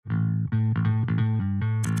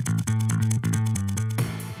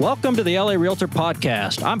Welcome to the LA Realtor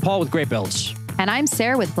Podcast. I'm Paul with Great Builds. And I'm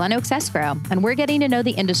Sarah with Glen Oaks Escrow, and we're getting to know the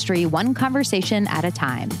industry one conversation at a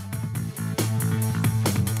time.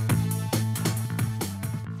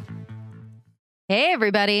 Hey,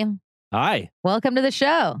 everybody. Hi. Welcome to the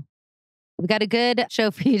show. We've got a good show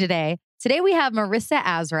for you today. Today we have Marisa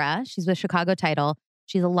Azra. She's with Chicago Title.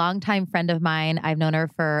 She's a longtime friend of mine. I've known her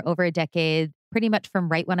for over a decade, pretty much from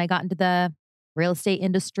right when I got into the real estate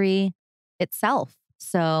industry itself.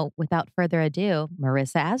 So without further ado,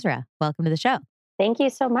 Marisa Azra, welcome to the show. Thank you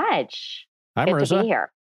so much. Hi, Good Marisa. to be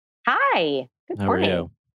here. Hi. Good How morning. are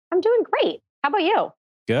you? I'm doing great. How about you?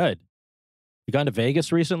 Good. You gone to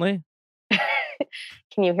Vegas recently?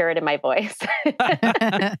 Can you hear it in my voice? You got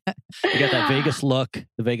that Vegas look,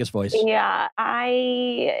 the Vegas voice. Yeah,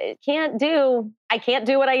 I can't do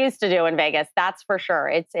what I used to do in Vegas. That's for sure.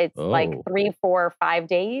 It's like 3, 4, 5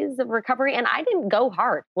 days of recovery. And I didn't go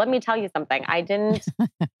hard. Let me tell you something. I didn't.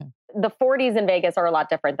 The 40s in Vegas are a lot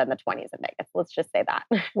different than the 20s in Vegas. Let's just say that.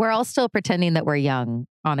 We're all still pretending that we're young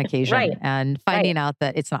on occasion Right. and finding out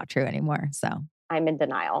that it's not true anymore. So I'm in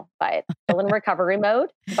denial, but still in recovery mode.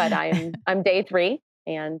 But I'm day 3,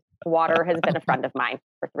 and water has been a friend of mine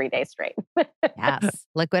for 3 days straight. yes,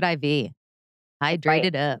 liquid IV.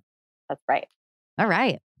 Hydrated up. That's right. All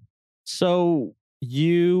right. So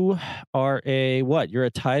you are you're a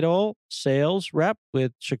title sales rep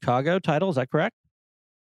with Chicago Title. Is that correct?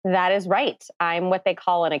 That is right. I'm what they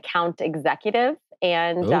call an account executive.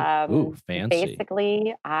 And fancy.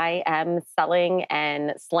 basically, I am selling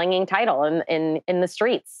and slinging title in the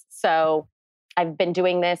streets. So I've been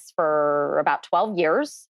doing this for about 12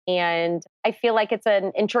 years. And I feel like it's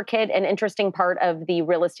an intricate and interesting part of the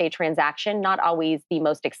real estate transaction. Not always the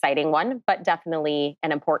most exciting one, but definitely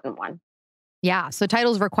an important one. Yeah. So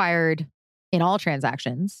title's required in all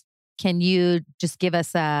transactions. Can you just give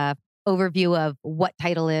us a overview of what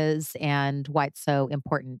title is and why it's so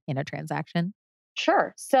important in a transaction?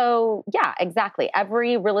 Sure. So yeah, exactly.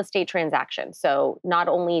 Every real estate transaction. So not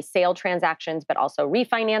only sale transactions, but also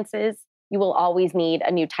refinances. You will always need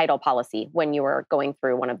a new title policy when you are going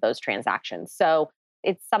through one of those transactions. So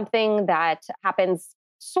it's something that happens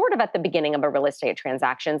sort of at the beginning of a real estate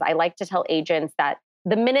transactions. I like to tell agents that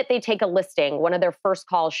the minute they take a listing, one of their first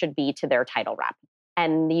calls should be to their title rep.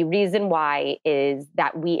 And the reason why is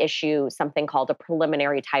that we issue something called a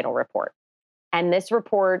preliminary title report. And this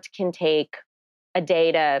report can take a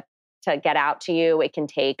day to get out to you. It can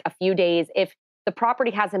take a few days. If the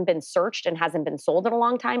property hasn't been searched and hasn't been sold in a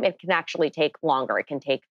long time, it can actually take longer. It can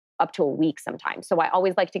take up to a week sometimes. So I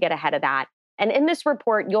always like to get ahead of that. And in this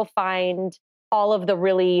report, you'll find all of the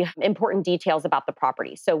really important details about the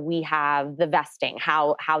property. So we have the vesting,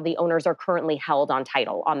 how the owners are currently held on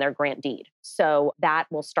title on their grant deed. So that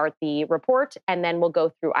will start the report. And then we'll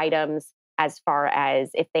go through items as far as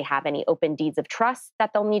if they have any open deeds of trust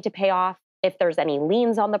that they'll need to pay off, if there's any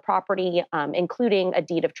liens on the property, including a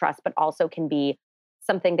deed of trust, but also can be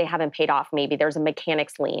something they haven't paid off. Maybe there's a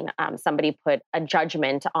mechanics lien. Somebody put a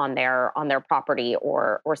judgment on their property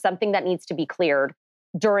or something that needs to be cleared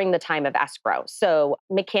during the time of escrow. So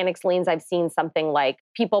mechanics liens, I've seen something like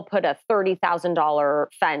people put a $30,000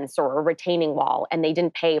 fence or a retaining wall and they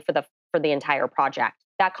didn't pay for the entire project.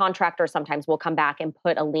 That contractor sometimes will come back and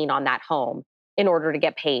put a lien on that home in order to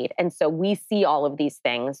get paid. And so we see all of these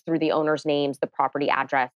things through the owner's names, the property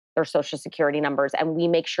address, their social security numbers, and we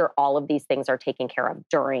make sure all of these things are taken care of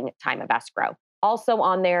during time of escrow. Also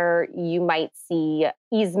on there, you might see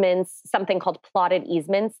easements, something called plotted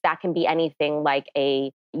easements. That can be anything like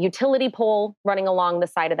a utility pole running along the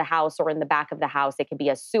side of the house or in the back of the house. It could be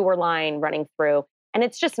a sewer line running through. And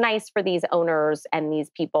it's just nice for these owners and these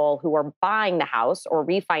people who are buying the house or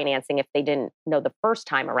refinancing if they didn't know the first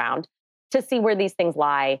time around to see where these things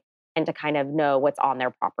lie and to kind of know what's on their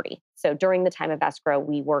property. So during the time of escrow,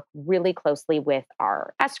 we work really closely with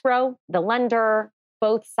our escrow, the lender,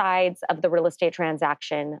 both sides of the real estate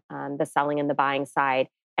transaction, the selling and the buying side.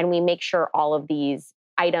 And we make sure all of these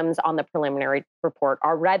items on the preliminary report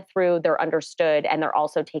are read through, they're understood, and they're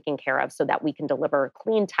also taken care of so that we can deliver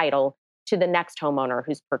clean title to the next homeowner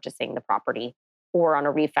who's purchasing the property or on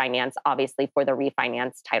a refinance, obviously for the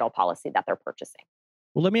refinance title policy that they're purchasing.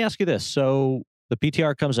 Well, let me ask you this. So the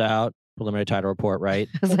PTR comes out, preliminary title report, right?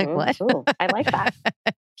 I was like, what? Ooh, I like that.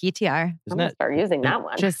 PTR. I'm going to start using that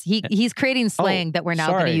one. Just he's creating slang that we're now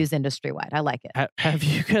going to sorry. use industry-wide. I like it. Have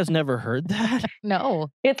you guys never heard that? No.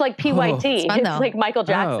 It's like PYT. it's fun, It's though. like Michael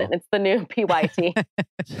Jackson. It's the new PYT.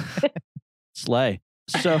 Slay.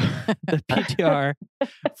 So the PTR,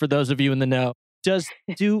 for those of you in the know,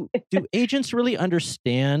 do agents really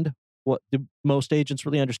understand What do most agents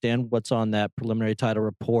really understand what's on that preliminary title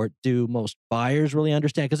report? Do most buyers really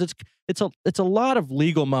understand? Because it's a lot of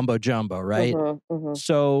legal mumbo jumbo, right? Hmm. Hmm.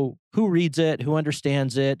 So who reads it? Who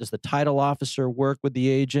understands it? Does the title officer work with the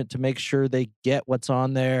agent to make sure they get what's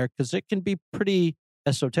on there? Because it can be pretty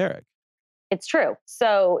esoteric. It's true.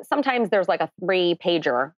 So sometimes there's like a 3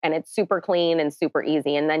 pager and it's super clean and super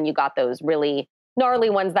easy. And then you got those really gnarly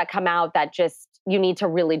ones that come out that just you need to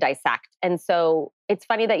really dissect. And so it's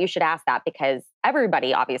funny that you should ask that because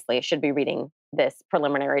everybody obviously should be reading this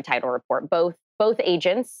preliminary title report. Both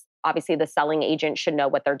agents, obviously the selling agent should know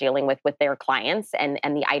what they're dealing with their clients and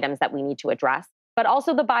the items that we need to address. But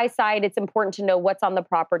also the buy side, it's important to know what's on the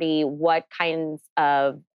property, what kinds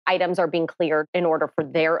of items are being cleared in order for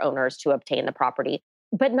their owners to obtain the property.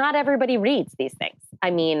 But not everybody reads these things. I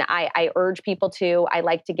mean, I urge people to. I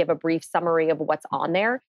like to give a brief summary of what's on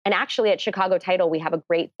there. And actually, at Chicago Title, we have a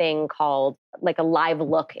great thing called like a live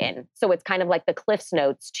look in. So it's kind of like the Cliff's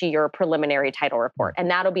Notes to your preliminary title report. And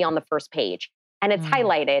that'll be on the first page. And it's Mm.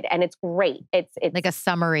 highlighted and it's great. Like a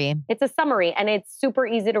summary. It's a summary and it's super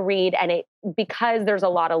easy to read. And it because there's a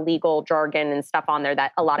lot of legal jargon and stuff on there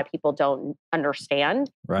that a lot of people don't understand.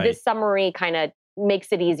 Right. This summary kind of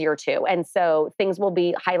makes it easier too. And so things will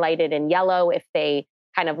be highlighted in yellow if they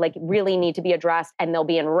kind of like really need to be addressed, and they'll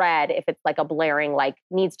be in red if it's like a blaring, like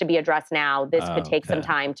needs to be addressed now. This could take some Okay.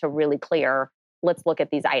 time to really clear. Let's look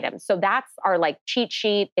at these items. So that's our like cheat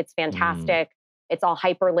sheet. It's Mm. fantastic. It's all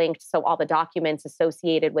hyperlinked. So all the documents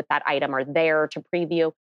associated with that item are there to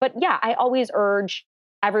preview. But yeah, I always urge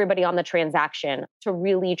everybody on the transaction to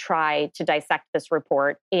really try to dissect this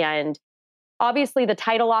report. And obviously, the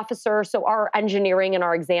title officer, so our engineering and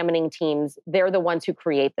our examining teams, they're the ones who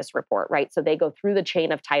create this report, right? So they go through the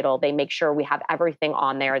chain of title, they make sure we have everything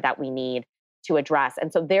on there that we need to address.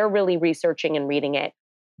 And so they're really researching and reading it.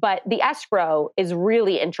 But the escrow is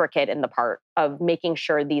really intricate in the part of making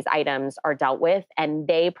sure these items are dealt with. And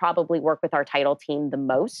they probably work with our title team the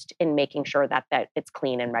most in making sure that it's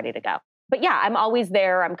clean and ready to go. But yeah, I'm always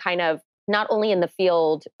there. I'm kind of not only in the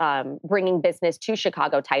field, bringing business to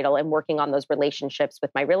Chicago Title and working on those relationships with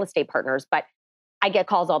my real estate partners, but I get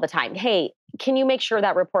calls all the time. Hey, can you make sure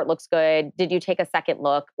that report looks good? Did you take a second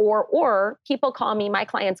look? Or people call me, my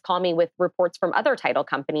clients call me with reports from other title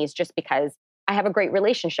companies just because I have a great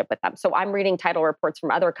relationship with them. So I'm reading title reports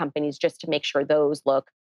from other companies just to make sure those look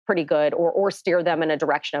pretty good or steer them in a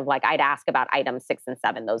direction of like, I'd ask about items 6 and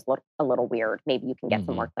 7. Those look a little weird. Maybe you can get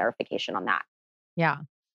some Mhm. more clarification on that. Yeah.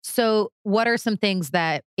 So, what are some things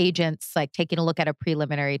that agents like taking a look at a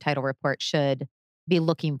preliminary title report should be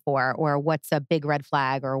looking for? Or what's a big red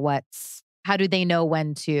flag? Or how do they know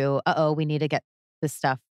when to, we need to get this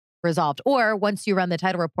stuff resolved? Or once you run the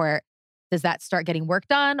title report, does that start getting work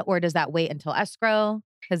done or does that wait until escrow?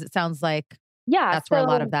 Because it sounds like Yeah. that's where a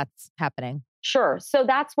lot of So that's happening. sure. So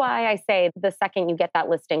that's why I say the second you get that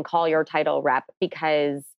listing, call your title rep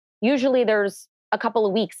because usually there's a couple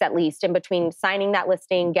of weeks at least in between signing that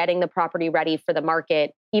listing, getting the property ready for the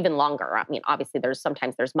market, even longer. I mean, obviously there's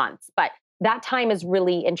months, but that time is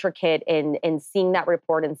really intricate in seeing that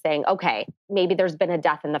report and saying, okay, maybe there's been a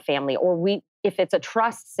death in the family, or if it's a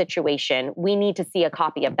trust situation, we need to see a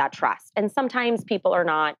copy of that trust. And sometimes people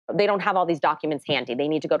they don't have all these documents handy. They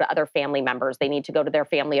need to go to other family members. They need to go to their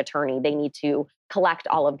family attorney. They need to collect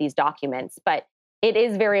all of these documents. But it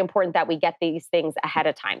is very important that we get these things ahead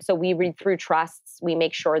of time. So we read through trusts. We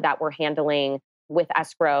make sure that we're handling with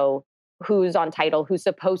escrow who's on title, who's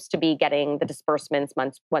supposed to be getting the disbursements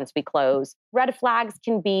once we close. Red flags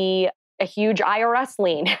can be a huge IRS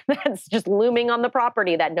lien that's just looming on the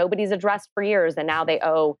property that nobody's addressed for years, and now they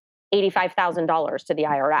owe $85,000 to the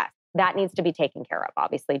IRS. That needs to be taken care of,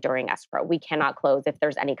 obviously, during escrow. We cannot close if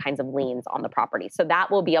there's any kinds of liens on the property. So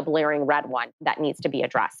that will be a blaring red one that needs to be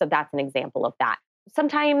addressed. So that's an example of that.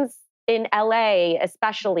 Sometimes in LA,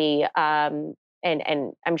 especially,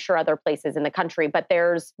 and I'm sure other places in the country, but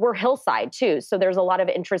we're hillside too. So there's a lot of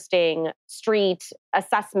interesting street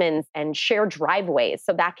assessments and shared driveways.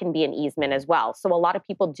 So that can be an easement as well. So a lot of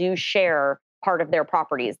people do share part of their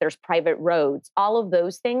properties. There's private roads. All of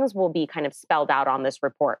those things will be kind of spelled out on this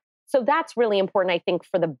report. So that's really important, I think,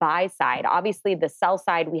 for the buy side. Obviously, the sell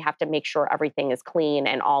side, we have to make sure everything is clean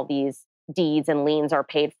and all these deeds and liens are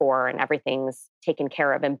paid for and everything's taken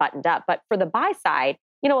care of and buttoned up. But for the buy side,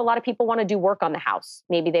 a lot of people want to do work on the house.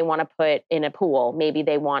 Maybe they want to put in a pool. Maybe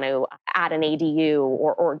they want to add an ADU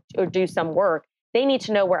or do some work. they need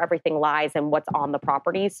to know where everything lies and what's on the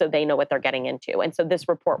property so they know what they're getting into. And so this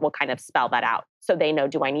report will kind of spell that out. So they know,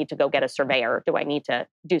 do I need to go get a surveyor? Do I need to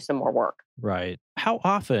do some more work? Right. How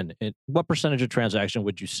often, what percentage of transaction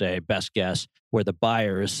would you say, best guess, where the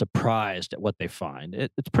buyer is surprised at what they find?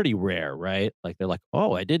 It's pretty rare, right? Like they're like,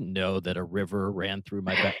 oh, I didn't know that a river ran through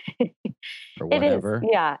my back or It is. whatever.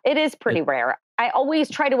 Yeah, it is It, pretty rare. I always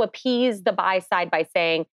try to appease the buy side by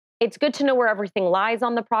saying, it's good to know where everything lies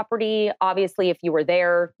on the property. Obviously, if you were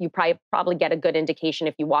there, you probably get a good indication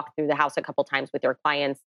if you walk through the house a couple times with your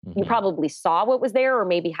clients. You Mhm. probably saw what was there or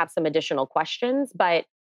maybe have some additional questions. But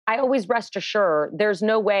I always rest assured there's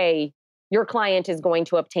no way your client is going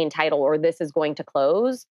to obtain title or this is going to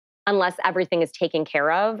close unless everything is taken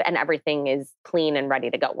care of and everything is clean and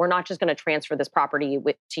ready to go. We're not just going to transfer this property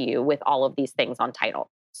to you with all of these things on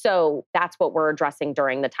title. So that's what we're addressing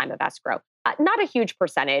during the time of escrow. Not a huge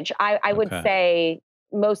percentage. I would Okay. say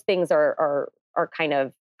most things are kind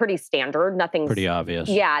of pretty standard. Nothing's Pretty obvious.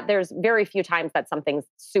 yeah. There's very few times that something's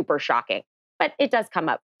super shocking, but it does come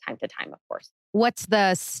up time to time, of course. What's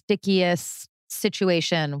the stickiest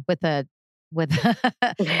situation with a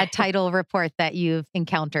title report that you've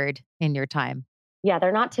encountered in your time? Yeah,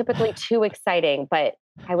 they're not typically too exciting, but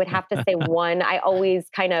I would have to say one. I always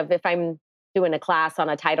kind of, if I'm doing a class on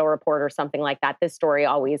a title report or something like that, this story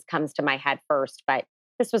always comes to my head first. But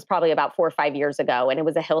this was probably about 4 or 5 years ago, and it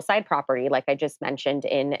was a hillside property, like I just mentioned,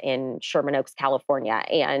 in Sherman Oaks, California,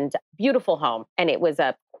 and beautiful home. And it was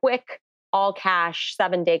a quick, all cash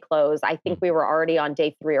 7-day close. I think we were already on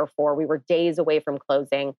day 3 or 4. We were days away from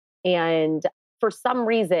closing, and for some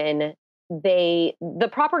reason, the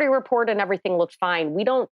property report and everything looked fine. We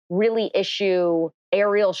don't really issue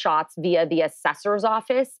aerial shots via the assessor's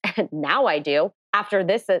office. And now I do. After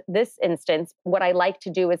this instance, what I like to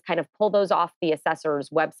do is kind of pull those off the assessor's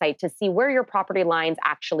website to see where your property lines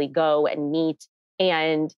actually go and meet.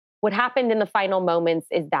 And what happened in the final moments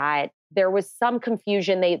is that there was some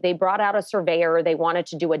confusion. They brought out a surveyor. They wanted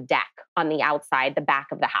to do a deck on the outside, the back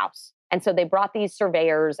of the house. And so they brought these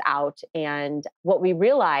surveyors out. And what we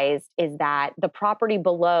realized is that the property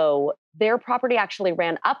below, their property actually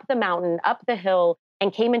ran up the mountain, up the hill,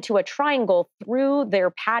 and came into a triangle through their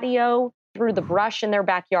patio, through the brush in their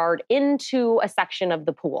backyard, into a section of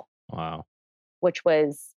the pool, Wow. which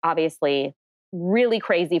was obviously really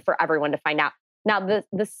crazy for everyone to find out. Now,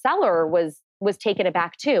 the seller was taken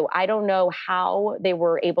aback too. I don't know how they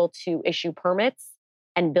were able to issue permits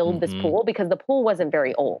and build this Hmm. pool because the pool wasn't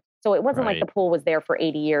very old. So it wasn't like the Right. pool was there for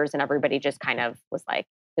 80 years and everybody just kind of was like,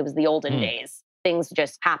 it was the olden Hmm. days. Things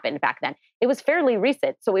just happened back then. It was fairly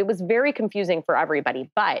recent. So it was very confusing for everybody,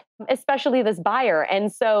 but especially this buyer.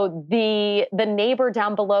 And so the neighbor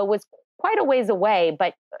down below was quite a ways away,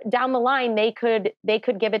 but down the line they could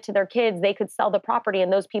give it to their kids, they could sell the property,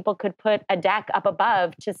 and those people could put a deck up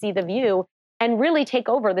above to see the view and really take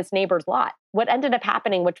over this neighbor's lot. What ended up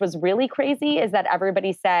happening, which was really crazy, is that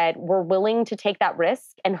everybody said, we're willing to take that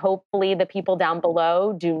risk. And hopefully the people down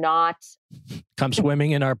below do not Come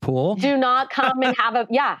swimming in our pool. come and have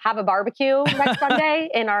a barbecue next Sunday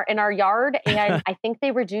in our yard. And I think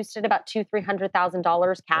they reduced it about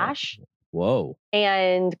 $200,000-$300,000 cash Whoa.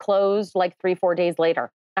 and closed like 3-4 days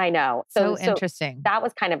later. I know. So interesting. That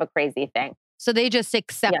was kind of a crazy thing. So they just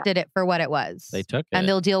accepted it for what it was. They took and it.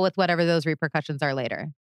 they'll deal with whatever those repercussions are later.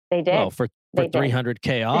 They did. Well, for They did.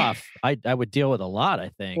 300K off, I would deal with a lot,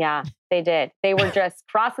 I think. Yeah, they did. They were just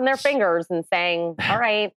crossing their fingers and saying, all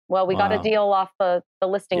right, well, we got a Wow. deal off the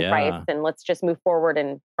listing Yeah. price and let's just move forward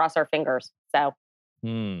and cross our fingers. So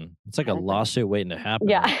It's like a lawsuit waiting to happen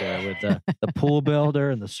Yeah. right there with the pool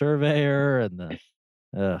builder and the surveyor and the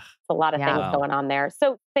it's a lot of Yeah. things going on there.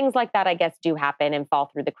 So things like that, I guess, do happen and fall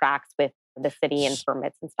through the cracks with the city and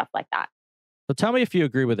permits and stuff like that. So tell me if you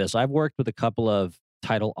agree with this. I've worked with a couple of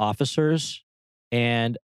title officers,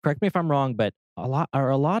 and correct me if I'm wrong, but a lot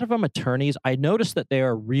of them attorneys? I noticed that they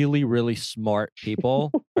are really, really smart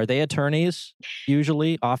people. Are they attorneys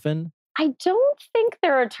usually, often? I don't think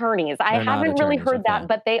they're attorneys. I They're not haven't really attorneys, heard that, okay.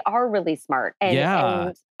 but they are really smart. Yeah.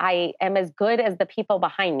 And I am as good as the people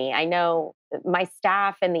behind me. I know my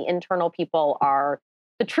staff and the internal people are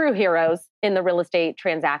the true heroes in the real estate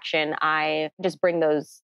transaction. I just bring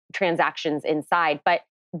those transactions inside, but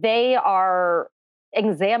they are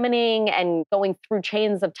examining and going through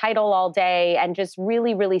chains of title all day and just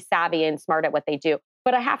really, really savvy and smart at what they do.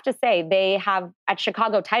 But I have to say, they have, at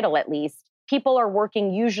Chicago Title at least, people are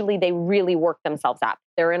working, usually they really work themselves up.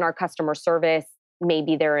 They're in our customer service.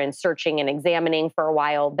 Maybe they're in searching and examining for a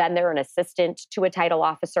while. Then they're an assistant to a title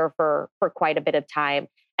officer for quite a bit of time.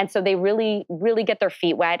 And so they really, really get their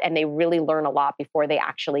feet wet and they really learn a lot before they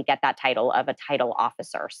actually get that title of a title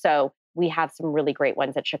officer. So we have some really great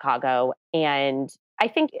ones at Chicago. And I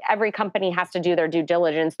think every company has to do their due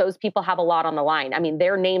diligence. Those people have a lot on the line. I mean,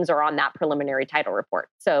 their names are on that preliminary title report.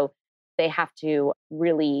 So they have to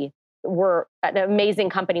really, we're an amazing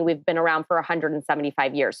company. We've been around for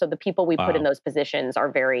 175 years. So the people we put in Wow. those positions are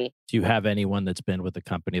very, Do you have anyone that's been with the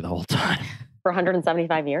company the whole time? for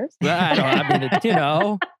 175 years. I mean,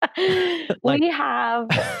 like, we have,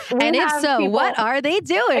 And if so, people, what are they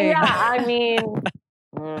doing? yeah, I mean,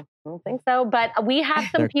 I don't think so. But we have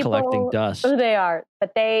some they're collecting people. dust. Oh, they are.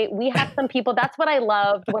 But we have some people. That's what I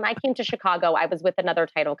loved. When I came to Chicago, I was with another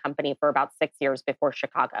title company for about 6 years before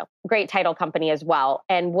Chicago. Great title company as well.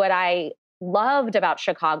 And what I loved about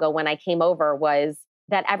Chicago when I came over was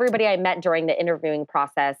that everybody I met during the interviewing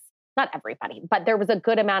process, not everybody, but there was a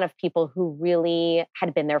good amount of people who really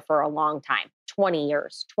had been there for a long time, 20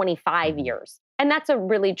 years, 25 years. And that's a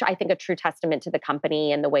really, I think, a true testament to the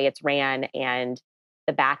company and the way it's ran and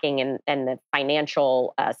the backing and the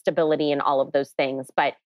financial stability and all of those things.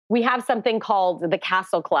 But we have something called the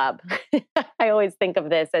Castle Club. I always think of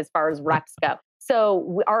this as far as reps go.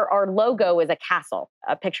 So our logo is a castle,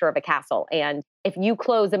 a picture of a castle. And if you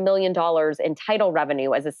close $1 million in title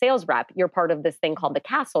revenue as a sales rep, you're part of this thing called the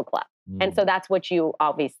Castle Club. And so that's what you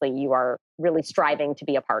are really striving to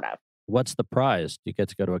be a part of. What's the prize? Do you get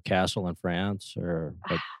to go to a castle in France, or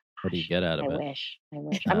what do you get out of I it? wish.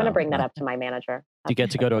 I'm going to bring that up to my manager. Do you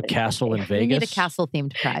get to go to a castle in We Vegas? need a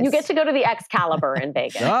castle-themed prize. You get to go to the Excalibur in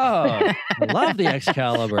Vegas. Oh, I love the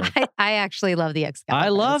Excalibur. I actually love the Excalibur. I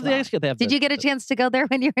love as well. the Excalibur. Did you get a chance to go there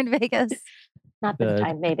when you were in Vegas? Not this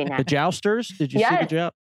time, maybe The not. jousters? Did you see the Yes.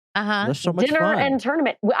 joust? Uh-huh. That's so much Dinner fun. and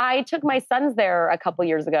tournament. I took my sons there a couple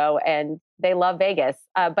years ago, and they love Vegas.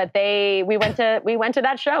 But we went to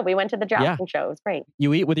that show. We went to the jousting show. It was great.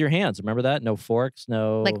 You eat with your hands. Remember that? No forks,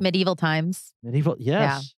 no Like medieval times. medieval.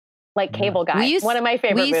 Yes. Like Cable Guy, one of my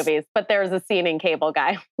favorite movies. But there's a scene in Cable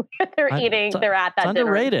Guy. They're eating. They're at that It's dinner.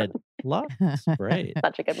 underrated. Love. It's great.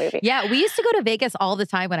 Such a good movie. Yeah, we used to go to Vegas all the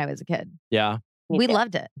time when I was a kid. Yeah. We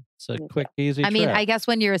loved it. It's a quick, easy I mean, trip. I guess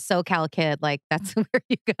when you're a SoCal kid, like that's where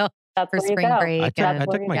you go That's for where you spring go. break. I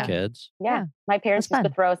and- took my yeah. kids. Yeah. My parents That's used to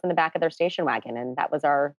fun. throw us in the back of their station wagon, and that was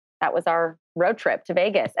our road trip to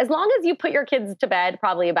Vegas. As long as you put your kids to bed,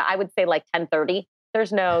 probably about, I would say, like 10:30.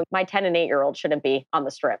 My 10 and 8-year-old shouldn't be on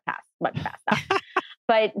the strip much past that.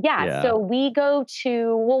 But yeah, so we go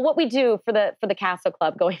to, what we do for the Castle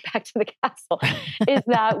Club, going back to the castle, is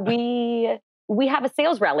that we have a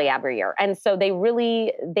sales rally every year. And so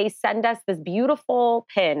they send us this beautiful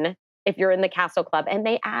pin if you're in the Castle Club, and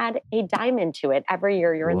they add a diamond to it every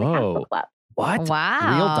year you're in the Castle Club. What?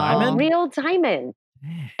 Wow. Real diamond? A real diamond.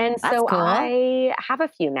 And That's so cool. I have a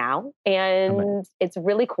few now, and it's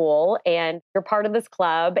really cool. And you're part of this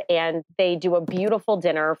club, and they do a beautiful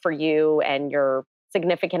dinner for you and your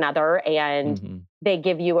significant other. And they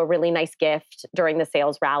give you a really nice gift during the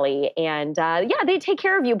sales rally. And they take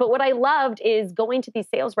care of you. But what I loved is going to these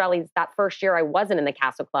sales rallies that first year I wasn't in the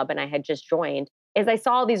Castle Club and I had just joined, is I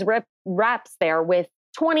saw these reps there with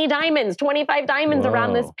 20 diamonds, 25 diamonds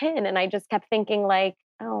around this pin. And I just kept thinking like,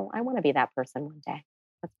 oh, I want to be that person one day.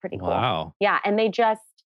 That's pretty cool. Wow. Yeah. And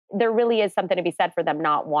there really is something to be said for them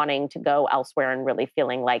not wanting to go elsewhere and really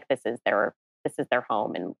feeling like this is their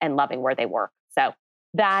home and loving where they work. So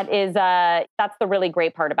that's the really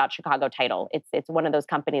great part about Chicago Title. It's one of those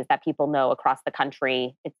companies that people know across the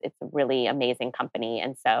country. It's a really amazing company.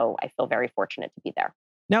 And so I feel very fortunate to be there.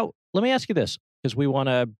 Now, let me ask you this, because we want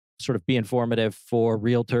to sort of be informative for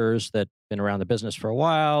realtors that have been around the business for a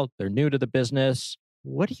while. They're new to the business.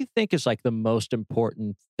 What do you think is like the most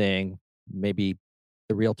important thing maybe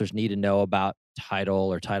the realtors need to know about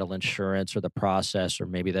title or title insurance or the process, or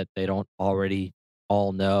maybe that they don't already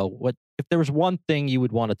all know? What if there was one thing you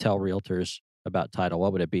would want to tell realtors about title,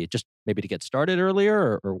 what would it be? Just maybe to get started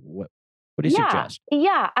earlier, or what do you suggest?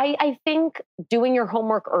 Yeah, I think doing your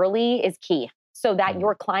homework early is key so that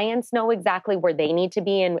your clients know exactly where they need to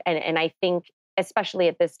be. And I think, especially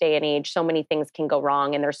at this day and age, so many things can go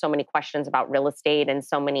wrong. And there's so many questions about real estate and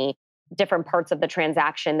so many different parts of the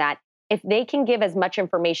transaction that if they can give as much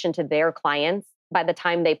information to their clients by the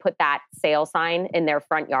time they put that sale sign in their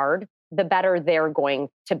front yard, the better they're going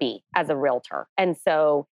to be as a realtor. And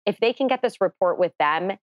so if they can get this report with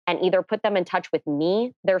them and either put them in touch with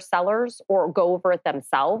me, their sellers, or go over it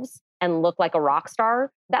themselves and look like a rock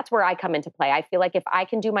star, that's where I come into play. I feel like if I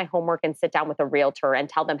can do my homework and sit down with a realtor and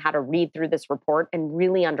tell them how to read through this report and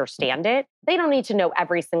really understand it, they don't need to know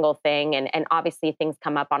every single thing. And obviously things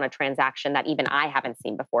come up on a transaction that even I haven't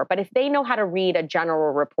seen before. But if they know how to read a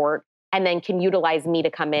general report and then can utilize me to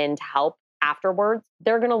come in to help afterwards,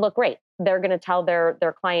 they're going to look great. They're going to tell their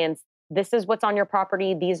clients this is what's on your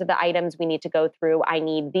property. These are the items we need to go through. I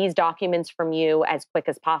need these documents from you as quick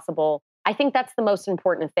as possible. I think that's the most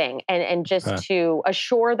important thing. And just to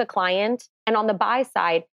assure the client. And on the buy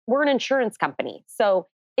side, we're an insurance company. So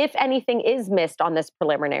if anything is missed on this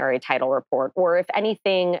preliminary title report, or if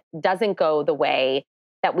anything doesn't go the way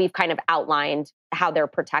that we've kind of outlined how they're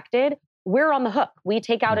protected, we're on the hook. We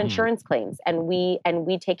take out insurance claims and we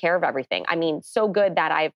take care of everything. I mean, so good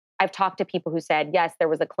that I've talked to people who said, yes, there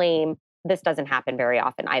was a claim. This doesn't happen very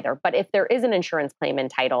often either. But if there is an insurance claim in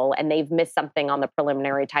title and they've missed something on the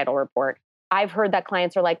preliminary title report, I've heard that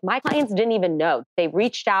clients are like, my clients didn't even know. They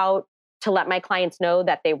reached out to let my clients know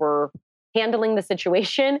that they were handling the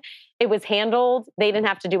situation. It was handled. They didn't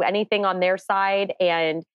have to do anything on their side.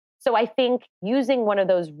 And so I think using one of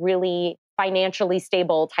those really financially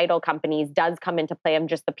stable title companies does come into play, of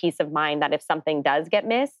just the peace of mind that if something does get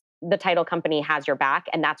missed, the title company has your back.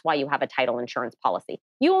 And that's why you have a title insurance policy.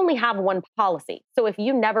 You only have one policy. So if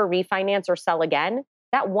you never refinance or sell again,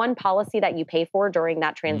 that one policy that you pay for during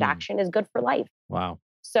that transaction is good for life. Wow.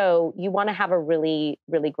 So you want to have a really,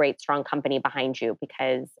 really great, strong company behind you,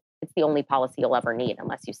 because it's the only policy you'll ever need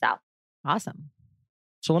unless you sell. Awesome.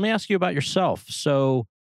 So let me ask you about yourself. So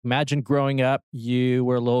imagine growing up, you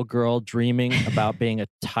were a little girl dreaming about being a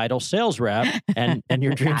title sales rep, and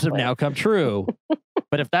your dreams have now come true.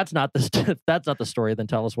 But if that's not the story, then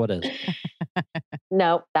tell us what is.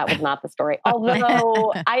 No, that was not the story.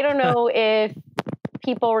 Although I don't know if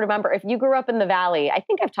people remember, if you grew up in the Valley, I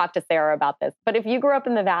think I've talked to Sarah about this, but if you grew up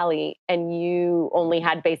in the Valley and you only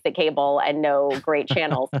had basic cable and no great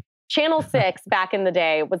channels, Channel 6 back in the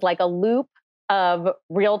day was like a loop of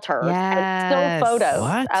realtors and still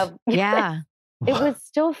photos of it was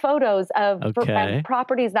still photos of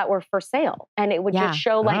properties that were for sale. And it would just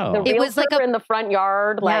show like the realtor in the front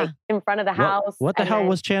yard, like in front of the house. What the hell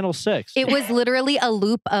was Channel 6? It was literally a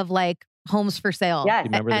loop of like homes for sale. Yes.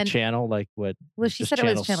 You remember the channel? Like what? Well, she said it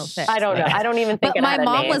was Channel 6. I don't know. I don't even think but my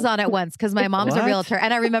mom was on it once because my mom's a realtor.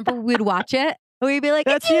 And I remember we'd watch it. We'd be like,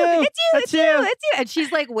 it's you. And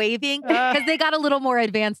she's like waving because they got a little more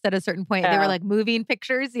advanced at a certain point. They were like moving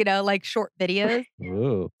pictures, like short videos.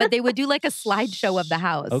 Ooh. But they would do like a slideshow of the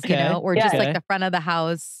house, or just like the front of the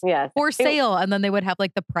house for sale. And then they would have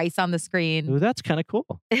like the price on the screen. Ooh, that's kind of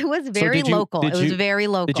cool. It was very local. It was very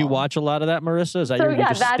local. Did you watch a lot of that, Marissa? Is that you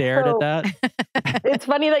just stared at that? It's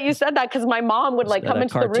funny that you said that because my mom would like come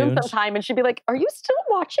into the room sometime and she'd be like, are you still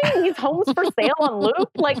watching these homes for sale on loop?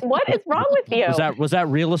 Like, what is wrong with you? Was that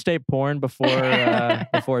real estate porn before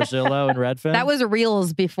Zillow and Redfin? That was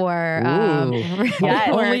Reels before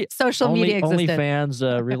social media existed.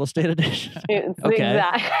 OnlyFans real estate edition.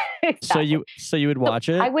 Exactly. So you would watch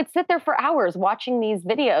it? I would sit there for hours watching these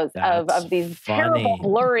videos of these terrible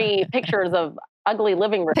blurry pictures of ugly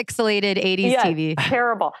living rooms. Pixelated 80s TV.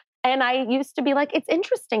 Terrible. And I used to be like, it's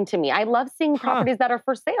interesting to me. I love seeing properties that are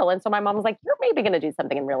for sale. And so my mom was like, you're maybe going to do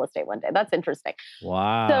something in real estate one day. That's interesting.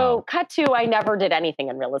 Wow. So cut to, I never did anything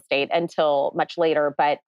in real estate until much later.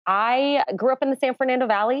 But I grew up in the San Fernando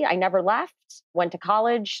Valley. I never left, went to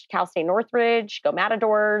college, Cal State Northridge, go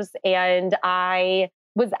Matadors. And I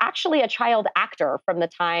was actually a child actor from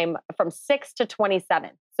 6 to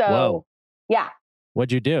 27. So yeah.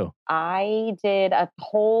 What'd you do? I did a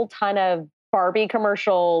whole ton of Barbie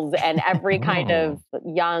commercials and every kind of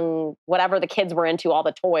young, whatever the kids were into, all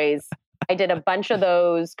the toys. I did a bunch of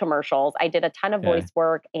those commercials. I did a ton of voice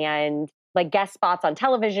work and like guest spots on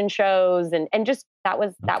television shows. And just, that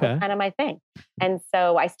was kind of my thing. And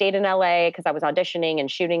so I stayed in LA because I was auditioning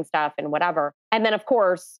and shooting stuff and whatever. And then of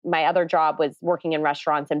course, my other job was working in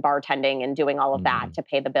restaurants and bartending and doing all of that to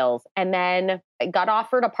pay the bills. And then I got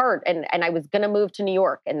offered a part and I was going to move to New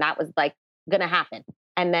York and that was like going to happen.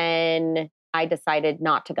 And then I decided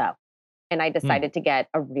not to go. And I decided to get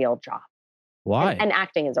a real job. Why? And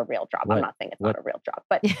acting is a real job. I'm not saying it's not a real job,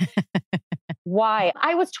 but why?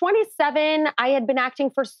 I was 27. I had been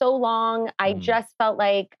acting for so long. I just felt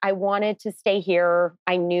like I wanted to stay here.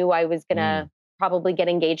 I knew I was going to probably get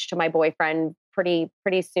engaged to my boyfriend pretty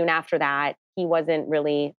soon after that. He wasn't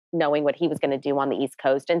really knowing what he was going to do on the East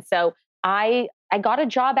Coast. And so I got a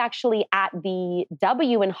job actually at the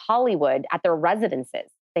W in Hollywood at their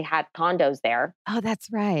residences. They had condos there. Oh, that's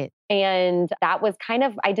right. And that was kind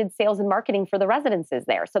of, I did sales and marketing for the residences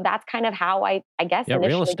there. So that's kind of how I guess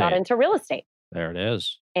initially got into real estate. There it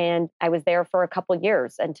is. And I was there for a couple of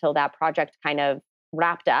years until that project kind of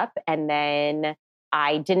wrapped up. And then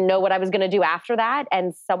I didn't know what I was going to do after that.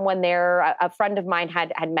 And someone there, a friend of mine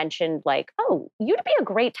had mentioned like, oh, you'd be a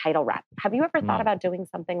great title rep. Have you ever thought about doing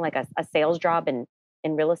something like a sales job in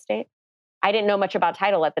real estate? I didn't know much about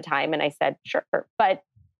title at the time. And I said, sure. But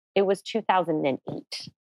it was 2008.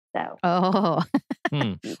 So Oh,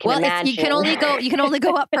 Hmm. you can well, imagine. you can only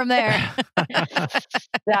go up from there.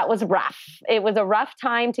 That was rough. It was a rough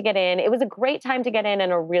time to get in. It was a great time to get in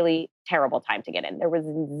and a really terrible time to get in. There was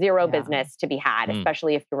zero Yeah. business to be had, Mm.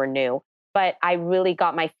 especially if you were new. But I really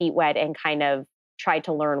got my feet wet and kind of tried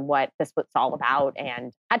to learn what this was all about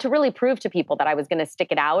and had to really prove to people that I was going to stick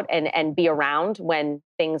it out and be around when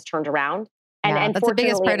things turned around. And That's the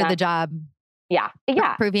biggest fortunately part of the enough, job,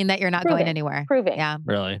 yeah, proving that you're not going anywhere. proving. Yeah.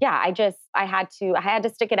 Really? Yeah, I had to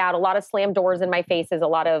stick it out. A lot of slam doors in my faces, a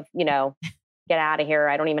lot of, get out of here.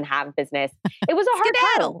 I don't even have business. It was a hard time.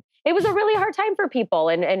 Skedaddle. It was a really hard time for people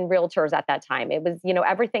and realtors at that time. It was,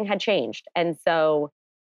 everything had changed. And so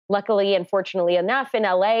luckily and fortunately enough in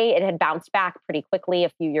LA, it had bounced back pretty quickly. A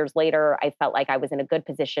few years later, I felt like I was in a good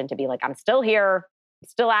position to be like, I'm still here,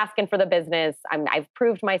 still asking for the business. I've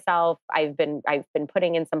proved myself. I've been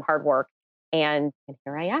putting in some hard work and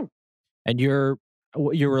here I am. And your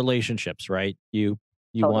relationships, right? You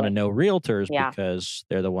want to Totally. know realtors Yeah. because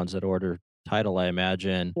they're the ones that order title, I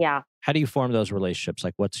imagine. Yeah. How do you form those relationships?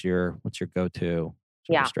 Like, what's your go-to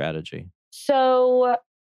sort of strategy? So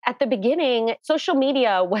at the beginning, social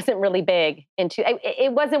media wasn't really big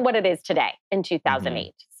it wasn't what it is today in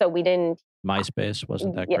 2008. So we didn't. MySpace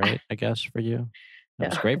wasn't that Yeah. great, I guess, for you. That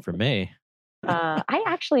was great for me. I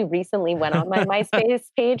actually recently went on my MySpace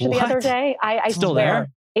page the other What? day. I Still swear,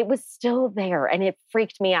 there? it was still there and it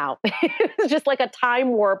freaked me out. It was just like a time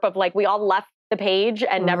warp of like we all left the page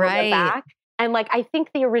and never went Right. back. And like I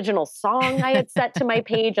think the original song I had set to my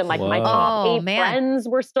page and like my top Whoa. 8 friends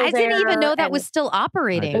were still I there. didn't even know that and was still I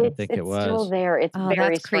operating. didn't think it it's still was. there. It's Oh,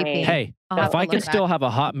 very that's creepy. strange. Hey, I'll have if to I look can back. still have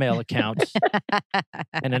a Hotmail account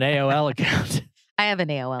and an AOL account. I have an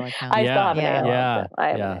AOL account. I still have an Yeah. AOL. Yeah. I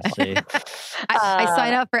have Yeah. an AOL. See. I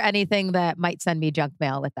sign up for anything that might send me junk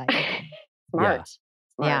mail with that. Smart.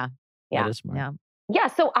 Yeah. That is smart. Yeah. Yeah,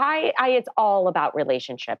 so I it's all about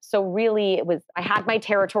relationships. So really I had my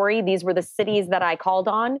territory. These were the cities that I called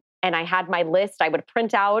on and I had my list. I would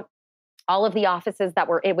print out all of the offices that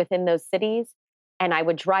were within those cities and I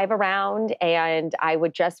would drive around and I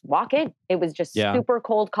would just walk in. It was just super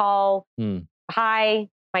cold call. Hmm. Hi,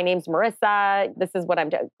 my name's Marisa. This is what I'm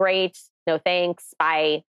doing. Great. No thanks.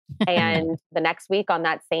 Bye. And the next week on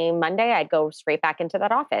that same Monday, I'd go straight back into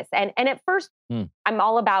that office. And at first, I'm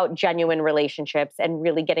all about genuine relationships and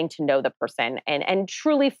really getting to know the person and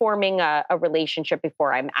truly forming a relationship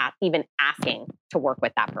before I'm even asking to work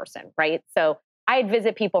with that person, right? So I'd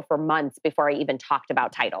visit people for months before I even talked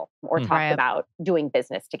about title or talked about doing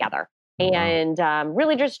business together. And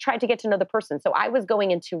really just tried to get to know the person. So I was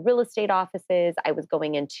going into real estate offices. I was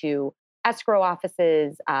going into escrow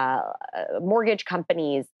offices, mortgage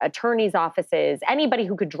companies, attorneys' offices, anybody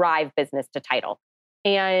who could drive business to title.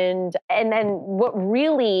 And then what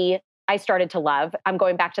really I started to love, I'm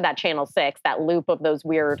going back to that channel 6, that loop of those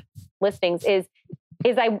weird listings, is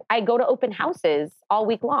I go to open houses all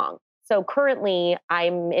week long. So currently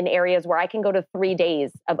I'm in areas where I can go to 3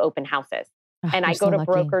 days of open houses. And I go to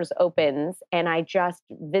brokers' opens and I just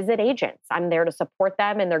visit agents. I'm there to support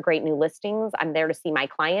them and their great new listings. I'm there to see my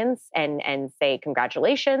clients and say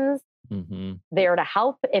congratulations. There to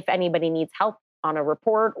help if anybody needs help on a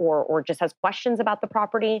report or just has questions about the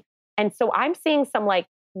property. And so I'm seeing some like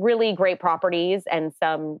really great properties and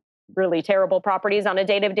some really terrible properties on a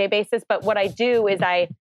day-to-day basis. But what I do is I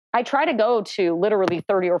try to go to literally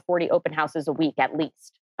 30 or 40 open houses a week at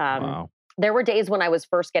least. Wow. There were days when I was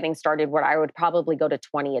first getting started where I would probably go to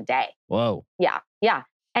 20 a day. Whoa. Yeah. Yeah.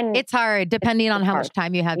 And it's hard depending on how hard. much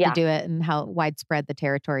time you have to do it and how widespread the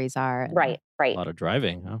territories are. Right. A lot of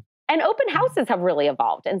driving, huh? And open houses have really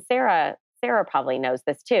evolved. And Sarah probably knows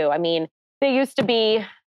this too. I mean, they used to be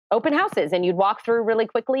open houses and you'd walk through really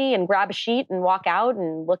quickly and grab a sheet and walk out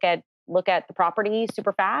and look at the property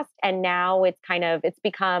super fast. And now it's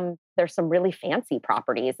become, there's some really fancy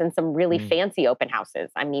properties and some really fancy open houses.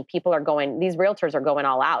 I mean, these realtors are going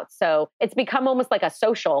all out. So it's become almost like a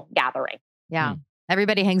social gathering. Yeah.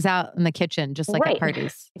 Everybody hangs out in the kitchen, just like at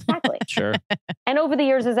parties. Exactly. Sure. And over the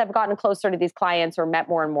years, as I've gotten closer to these clients or met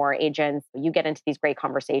more and more agents, you get into these great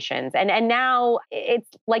conversations. And now it's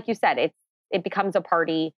like you said, it becomes a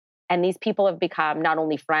party. And these people have become not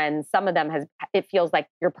only friends, some of them it feels like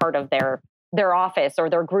you're part of their office or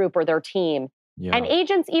their group or their team. Yeah. And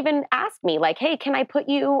agents even ask me like, hey, can I put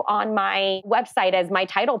you on my website as my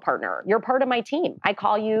title partner? You're part of my team. I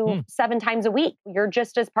call you 7 times a week. You're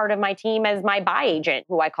just as part of my team as my buy agent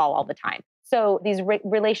who I call all the time. So these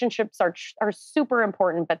relationships are super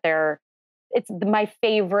important, but it's my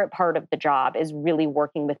favorite part of the job is really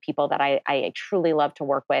working with people that I truly love to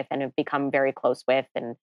work with and have become very close with.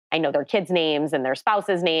 And I know their kids' names and their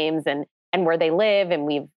spouses' names. And and where they live, and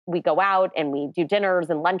we go out and we do dinners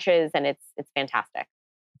and lunches, and it's fantastic.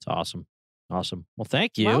 It's awesome. Awesome. Well,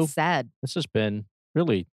 thank you. Well said. This has been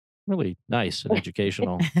really, really nice and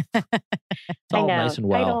educational. It's I all know. nice and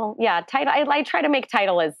well. Title. I try to make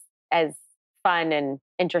title as fun and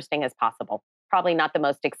interesting as possible. Probably not the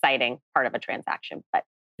most exciting part of a transaction, but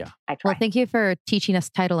yeah, I try. Well, thank you for teaching us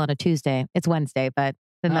title on a Tuesday. It's Wednesday, but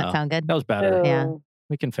didn't that sound good? That was better. Yeah.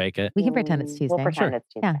 We can fake it. We can pretend it's Tuesday. We'll pretend it's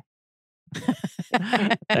Tuesday.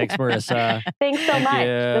 Yeah. Thanks, Marisa. Thanks so much.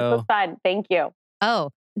 This was fun. Thank you.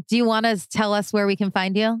 Oh, do you want to tell us where we can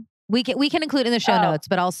find you? We can include in the show notes,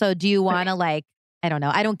 but also do you want to I don't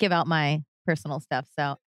know. I don't give out my personal stuff.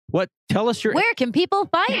 So Tell us where can people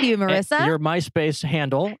find you, Marisa? Your MySpace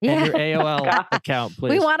handle and your AOL account, please.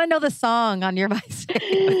 We want to know the song on your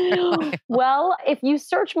MySpace. Well, if you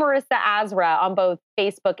search Marisa Azra on both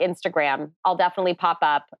Facebook, Instagram, I'll definitely pop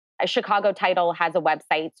up. Chicago Title has a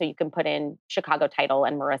website, so you can put in Chicago Title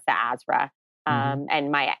and Marisa Azra.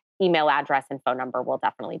 And my email address and phone number will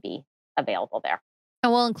definitely be available there.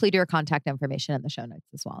 And we'll include your contact information in the show notes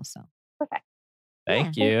as well. So perfect.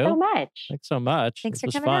 Thank you. Thanks so much. Thanks so much. Thanks This for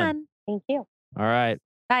was coming fun. on. Thank you. All right.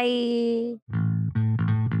 Bye.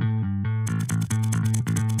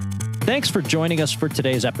 Thanks for joining us for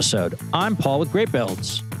today's episode. I'm Paul with Great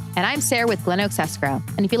Builds. And I'm Sarah with Glen Oaks Escrow.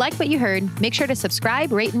 And if you like what you heard, make sure to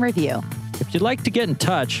subscribe, rate, and review. If you'd like to get in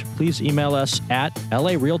touch, please email us at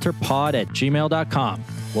larealtorpod@gmail.com.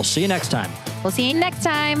 We'll see you next time. We'll see you next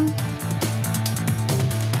time.